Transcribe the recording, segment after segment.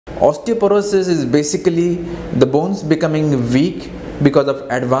Osteoporosis is basically the bones becoming weak because of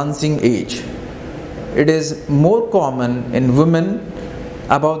advancing age. It is more common in women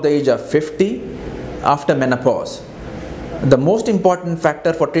above the age of 50 after menopause. The most important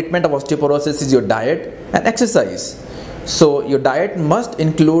factor for treatment of osteoporosis is your diet and exercise. So your diet must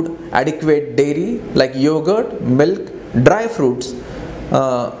include adequate dairy like yogurt, milk, dry fruits,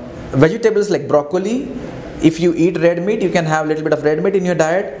 vegetables like broccoli. If you eat red meat, you can have a little bit of red meat in your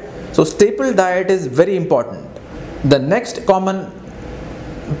diet. So staple diet is very important. The next common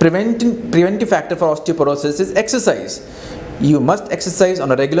preventive factor for osteoporosis is exercise. You must exercise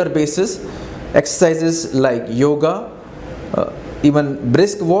on a regular basis. Exercises like yoga, even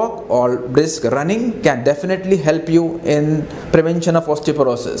brisk walk or brisk running can definitely help you in prevention of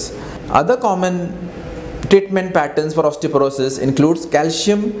osteoporosis. Other common treatment patterns for osteoporosis includes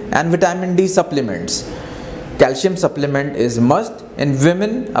calcium and vitamin D supplements. Calcium supplement is must in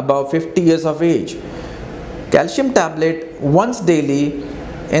women above 50 years of age. Calcium tablet once daily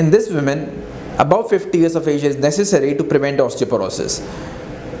in this women above 50 years of age is necessary to prevent osteoporosis.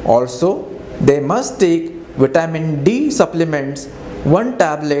 Also, they must take vitamin D supplements, one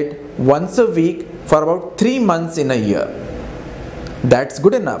tablet once a week for about 3 months in a year. That's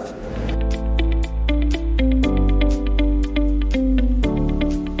good enough.